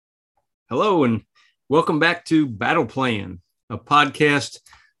Hello, and welcome back to Battle Plan, a podcast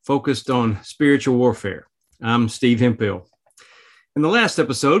focused on spiritual warfare. I'm Steve Hemphill. In the last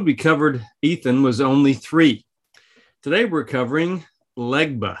episode, we covered Ethan was only 3. Today, we're covering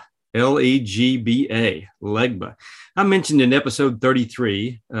Legba, Legba, Legba. I mentioned in episode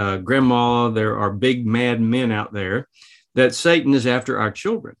 33, Grandma, there are big mad men out there, that Satan is after our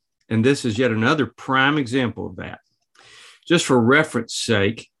children. And this is yet another prime example of that. Just for reference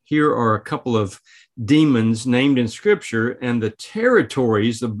sake, here are a couple of demons named in Scripture and the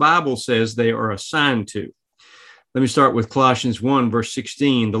territories the Bible says they are assigned to. Let me start with Colossians 1, verse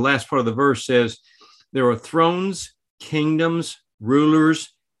 16. The last part of the verse says, there are thrones, kingdoms,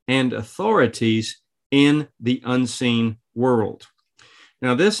 rulers, and authorities in the unseen world.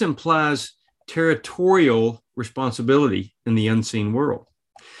 Now, this implies territorial responsibility in the unseen world.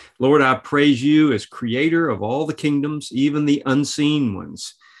 Lord, I praise you as creator of all the kingdoms, even the unseen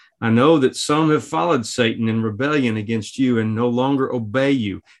ones. I know that some have followed Satan in rebellion against you and no longer obey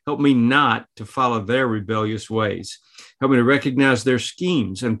you. Help me not to follow their rebellious ways. Help me to recognize their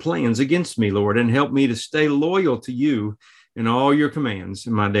schemes and plans against me, Lord, and help me to stay loyal to you in all your commands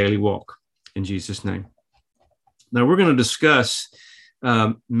in my daily walk. In Jesus' name. Now, we're going to discuss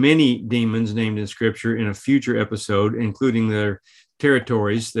many demons named in Scripture in a future episode, including their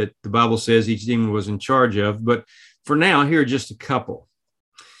territories that the Bible says each demon was in charge of. But for now, here are just a couple.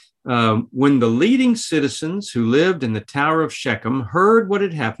 When the leading citizens who lived in the Tower of Shechem heard what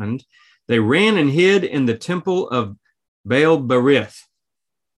had happened, they ran and hid in the temple of Baal-berith,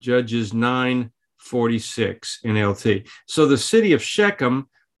 Judges 9:46 NLT. So the city of Shechem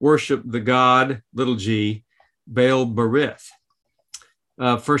worshiped the god, little g, Baal-berith.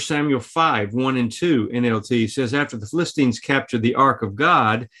 1 Samuel 5:1 and 2 NLT says, after the Philistines captured the ark of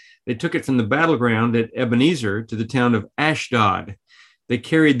God, they took it from the battleground at Ebenezer to the town of Ashdod. They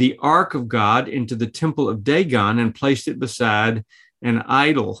carried the ark of God into the temple of Dagon and placed it beside an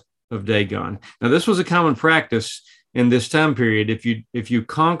idol of Dagon. Now, this was a common practice in this time period. If you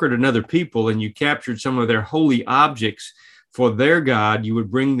conquered another people and you captured some of their holy objects for their God, you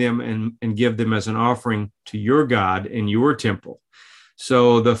would bring them and give them as an offering to your God in your temple.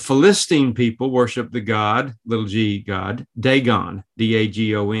 So the Philistine people worship the god, little g god, Dagon,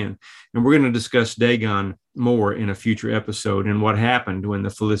 D-A-G-O-N. And we're going to discuss Dagon more in a future episode and what happened when the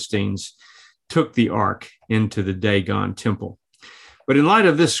Philistines took the ark into the Dagon temple. But in light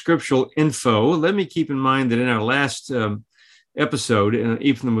of this scriptural info, let me keep in mind that in our last episode,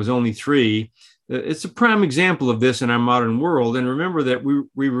 Ethan was only 3, it's a prime example of this in our modern world. And remember that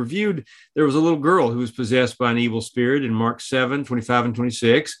we reviewed, there was a little girl who was possessed by an evil spirit in Mark 7:25 and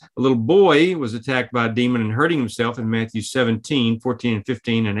 26. A little boy was attacked by a demon and hurting himself in Matthew 17:14 and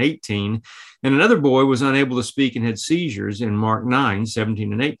 15 and 18. And another boy was unable to speak and had seizures in Mark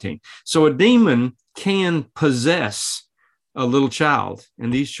 9:17 and 18. So a demon can possess a little child,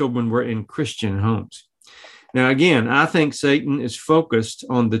 and these children were in Christian homes. Now, again, I think Satan is focused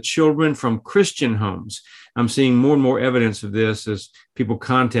on the children from Christian homes. I'm seeing more and more evidence of this as people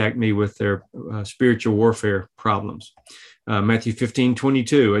contact me with their spiritual warfare problems. Matthew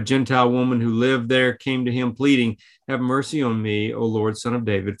 15:22, a Gentile woman who lived there came to him pleading, have mercy on me, O Lord, Son of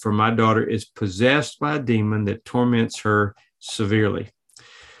David, for my daughter is possessed by a demon that torments her severely.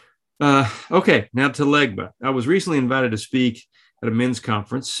 Okay, now to Legba. I was recently invited to speak at a men's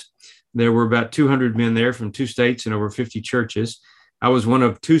conference. There were about 200 men there from 2 states and over 50 churches. I was one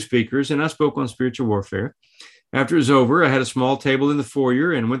of 2 speakers, and I spoke on spiritual warfare. After it was over, I had a small table in the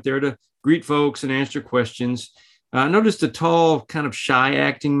foyer and went there to greet folks and answer questions. I noticed a tall, kind of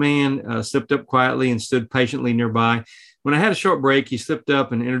shy-acting man slipped up quietly and stood patiently nearby. When I had a short break, he slipped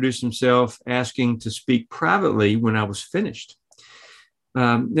up and introduced himself, asking to speak privately when I was finished.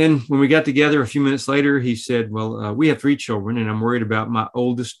 Then when we got together a few minutes later, he said, well, we have 3 children and I'm worried about my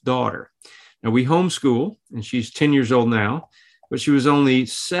oldest daughter. Now we homeschool and she's 10 years old now, but she was only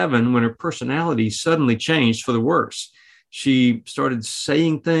 7 when her personality suddenly changed for the worse. She started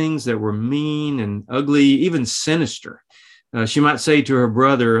saying things that were mean and ugly, even sinister. She might say to her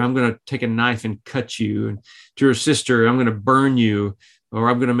brother, I'm going to take a knife and cut you. And to her sister, I'm going to burn you, or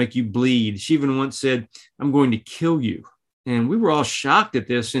I'm going to make you bleed. She even once said, I'm going to kill you. And we were all shocked at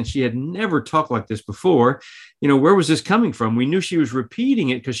this since she had never talked like this before. You know, where was this coming from? We knew she was repeating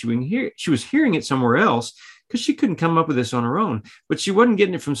it because she was hearing it somewhere else because she couldn't come up with this on her own. But she wasn't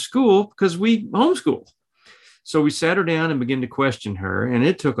getting it from school because we homeschool. So we sat her down and began to question her. And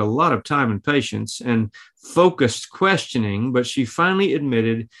it took a lot of time and patience and focused questioning. But she finally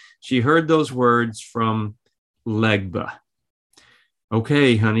admitted she heard those words from Legba.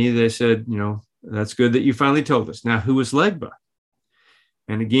 Okay, honey, they said, you know, that's good that you finally told us. Now, who is Legba?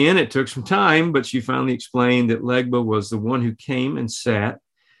 And again, it took some time, but she finally explained that Legba was the one who came and sat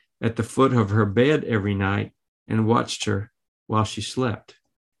at the foot of her bed every night and watched her while she slept.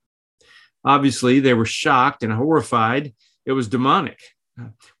 Obviously, they were shocked and horrified. It was demonic.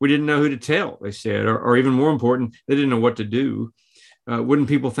 We didn't know who to tell, they said, or even more important, they didn't know what to do. Wouldn't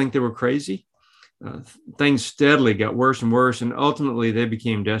people think they were crazy? Things steadily got worse and worse, and ultimately they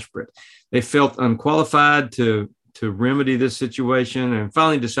became desperate. They felt unqualified to remedy this situation and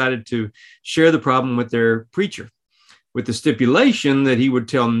finally decided to share the problem with their preacher, with the stipulation that he would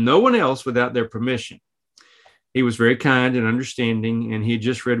tell no one else without their permission. He was very kind and understanding, and he had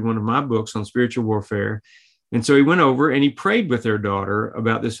just read one of my books on spiritual warfare. And so he went over and he prayed with their daughter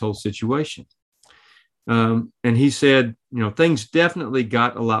about this whole situation. And he said, things definitely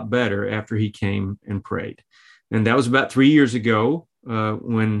got a lot better after he came and prayed. And that was about 3 years ago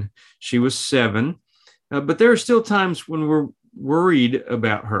when she was 7. But there are still times when we're worried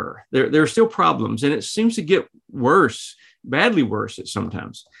about her. There are still problems, and it seems to get worse, badly worse at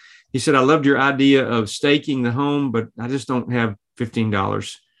sometimes. He said, I loved your idea of staking the home, but I just don't have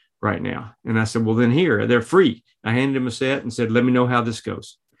 $15 right now. And I said, well, then here, they're free. I handed him a set and said, let me know how this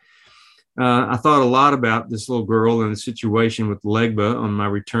goes. I thought a lot about this little girl and the situation with Legba on my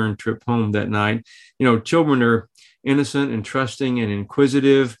return trip home that night. Children are innocent and trusting and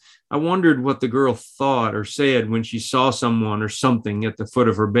inquisitive. I wondered what the girl thought or said when she saw someone or something at the foot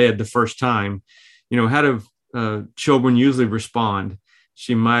of her bed the first time. How do children usually respond?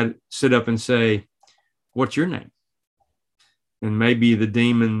 She might sit up and say, what's your name? And maybe the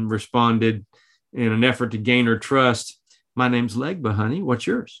demon responded in an effort to gain her trust, my name's Legba, honey. What's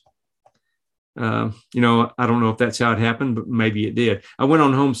yours? I don't know if that's how it happened, but maybe it did. I went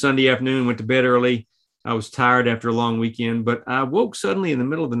on home Sunday afternoon, went to bed early. I was tired after a long weekend, but I woke suddenly in the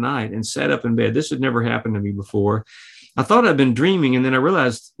middle of the night and sat up in bed. This had never happened to me before. I thought I'd been dreaming, and then I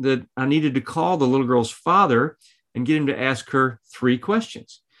realized that I needed to call the little girl's father and get him to ask her 3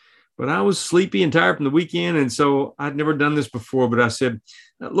 questions. But I was sleepy and tired from the weekend, and so I'd never done this before. But I said,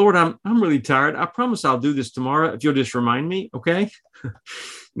 Lord, I'm really tired. I promise I'll do this tomorrow if you'll just remind me, okay?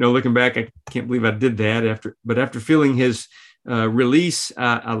 Looking back, I can't believe I did that. After feeling his release,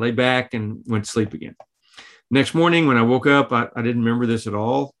 I lay back and went to sleep again. Next morning, when I woke up, I didn't remember this at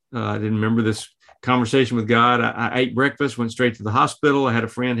all. I didn't remember this conversation with God. I ate breakfast, went straight to the hospital. I had a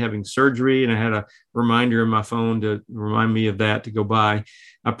friend having surgery, and I had a reminder in my phone to remind me of that to go by.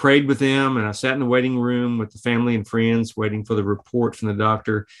 I prayed with them, and I sat in the waiting room with the family and friends waiting for the report from the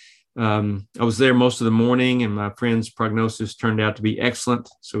doctor. I was there most of the morning, and my friend's prognosis turned out to be excellent.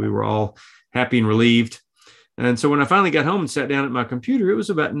 So we were all happy and relieved. And so when I finally got home and sat down at my computer, it was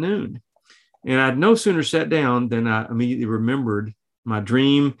about noon. And I'd no sooner sat down than I immediately remembered my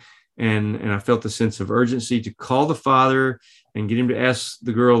dream. And I felt a sense of urgency to call the father and get him to ask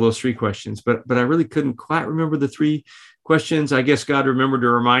the girl those 3 questions. But I really couldn't quite remember the 3 questions. I guess God remembered to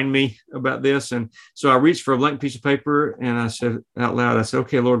remind me about this. And so I reached for a blank piece of paper and I said out loud, I said,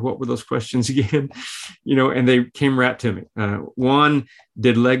 okay, Lord, what were those questions again? And they came right to me. 1,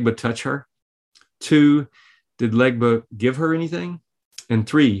 did Legba touch her? 2, did Legba give her anything? And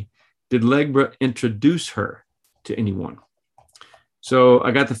 3, did Legba introduce her to anyone? So I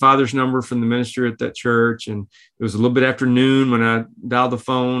got the father's number from the minister at that church, and it was a little bit after noon when I dialed the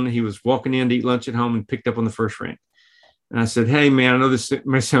phone. He was walking in to eat lunch at home and picked up on the first ring. And I said, hey, man, I know this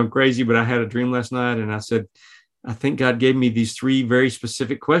may sound crazy, but I had a dream last night. And I said, I think God gave me these 3 very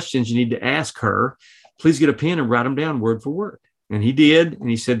specific questions you need to ask her. Please get a pen and write them down word for word. And he did. And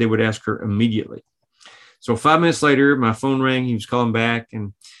he said they would ask her immediately. So 5 minutes later, my phone rang. He was calling back.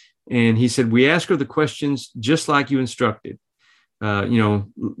 And he said, we asked her the questions just like you instructed. But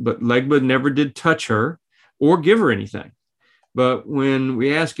Legba never did touch her or give her anything. But when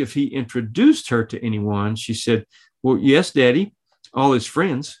we asked if he introduced her to anyone, she said, well, yes, Daddy, all his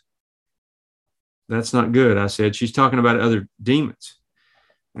friends. That's not good, I said. She's talking about other demons.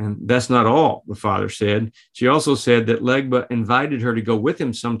 And that's not all, the father said. She also said that Legba invited her to go with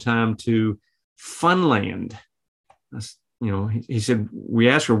him sometime to Funland. He said, we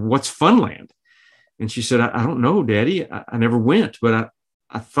asked her, what's Funland? And she said, I don't know, Daddy. I never went, but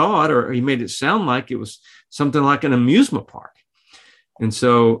I thought, or he made it sound like it was something like an amusement park. And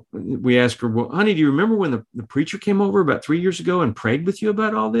so we asked her, well, honey, do you remember when the preacher came over about 3 years ago and prayed with you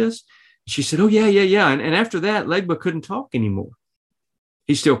about all this? She said, oh, yeah. And after that, Legba couldn't talk anymore.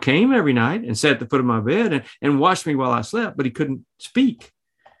 He still came every night and sat at the foot of my bed and watched me while I slept, but he couldn't speak.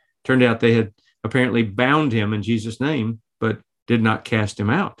 Turned out they had apparently bound him in Jesus' name, but did not cast him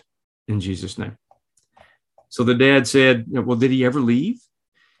out in Jesus' name. So the dad said, well, did he ever leave?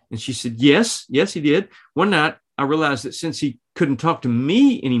 And she said, yes, he did. One night I realized that since he couldn't talk to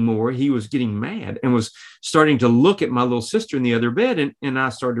me anymore, he was getting mad and was starting to look at my little sister in the other bed. And I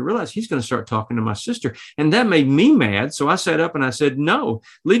started to realize he's going to start talking to my sister. And that made me mad. So I sat up and I said, no,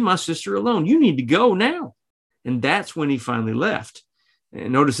 leave my sister alone. You need to go now. And that's when he finally left.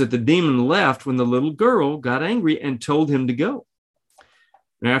 And notice that the demon left when the little girl got angry and told him to go.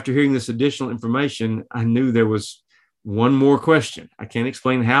 Now, after hearing this additional information, I knew there was one more question. I can't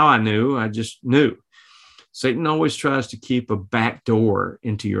explain how I knew. I just knew. Satan always tries to keep a back door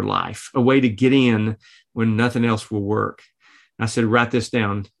into your life, a way to get in when nothing else will work. I said, write this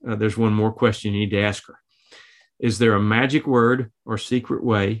down. There's one more question you need to ask her. Is there a magic word or secret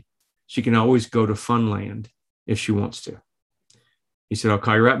way she can always go to Funland if she wants to? He said, I'll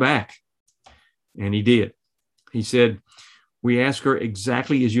call you right back. And he did. He said, we ask her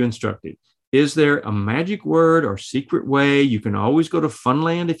exactly as you instructed. Is there a magic word or secret way you can always go to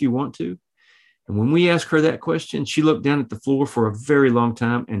Funland if you want to? And when we asked her that question, she looked down at the floor for a very long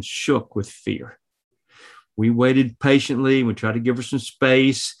time and shook with fear. We waited patiently. We tried to give her some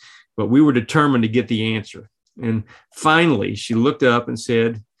space, but we were determined to get the answer. And finally, she looked up and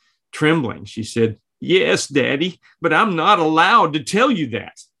said, trembling, she said, yes, Daddy, but I'm not allowed to tell you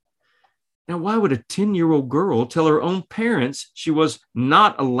that. Now, why would a 10-year-old girl tell her own parents she was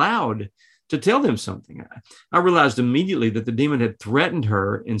not allowed to tell them something? I realized immediately that the demon had threatened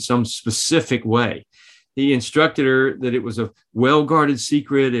her in some specific way. He instructed her that it was a well-guarded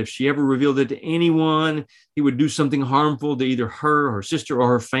secret. If she ever revealed it to anyone, he would do something harmful to either her, her sister, or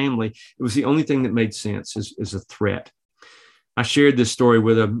her family. It was the only thing that made sense as a threat. I shared this story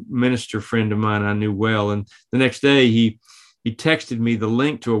with a minister friend of mine I knew well, and the next day he texted me the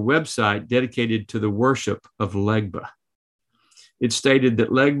link to a website dedicated to the worship of Legba. It stated that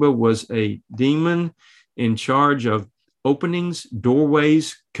Legba was a demon in charge of openings,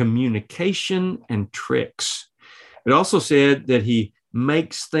 doorways, communication, and tricks. It also said that he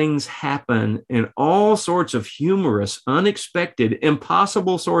makes things happen in all sorts of humorous, unexpected,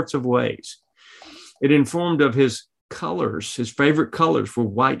 impossible sorts of ways. It informed of his colors. His favorite colors were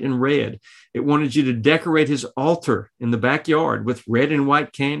white and red. It wanted you to decorate his altar in the backyard with red and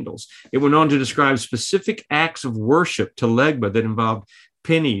white candles. It went on to describe specific acts of worship to Legba that involved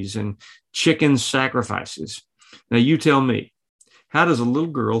pennies and chicken sacrifices. Now, you tell me, how does a little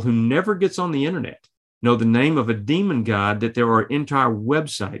girl who never gets on the internet know the name of a demon god that there are entire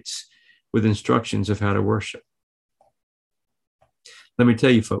websites with instructions of how to worship? Let me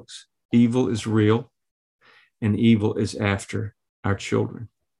tell you, folks, evil is real. And evil is after our children.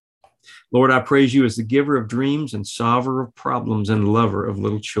 Lord, I praise you as the giver of dreams and solver of problems and lover of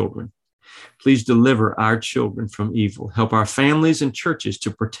little children. Please deliver our children from evil. Help our families and churches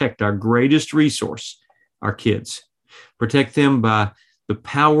to protect our greatest resource, our kids. Protect them by the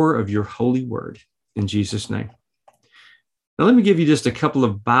power of your holy word. In Jesus' name. Now, let me give you just a couple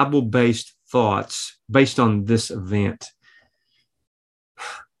of Bible-based thoughts based on this event.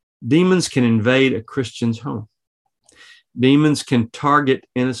 Demons can invade a Christian's home. Demons can target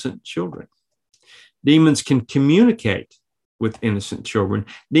innocent children. Demons can communicate with innocent children.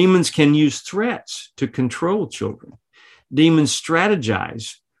 Demons can use threats to control children. Demons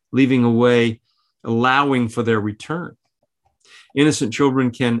strategize, leaving a way, allowing for their return. Innocent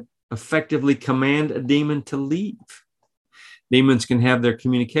children can effectively command a demon to leave. Demons can have their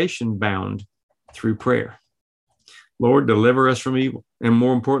communication bound through prayer. Lord, deliver us from evil, and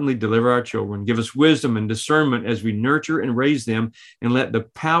more importantly, deliver our children. Give us wisdom and discernment as we nurture and raise them, and let the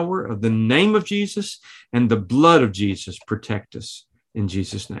power of the name of Jesus and the blood of Jesus protect us in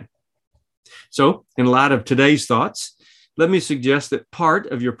Jesus' name. So, in light of today's thoughts, let me suggest that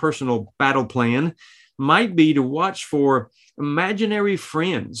part of your personal battle plan might be to watch for imaginary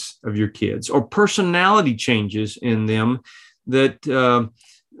friends of your kids or personality changes in them that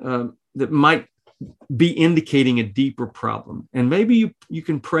might be indicating a deeper problem. And maybe you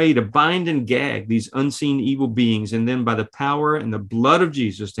can pray to bind and gag these unseen evil beings, and then by the power and the blood of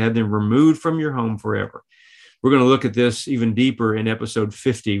Jesus to have them removed from your home forever. We're going to look at this even deeper in episode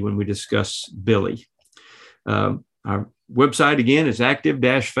 50 when we discuss Billy. Our website, again, is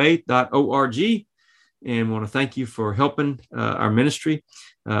active-faith.org. And want to thank you for helping our ministry.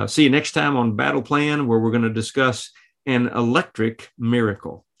 See you next time on Battle Plan, where we're going to discuss an electric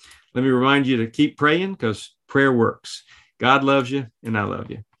miracle. Let me remind you to keep praying, because prayer works. God loves you, and I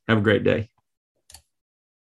love you. Have a great day.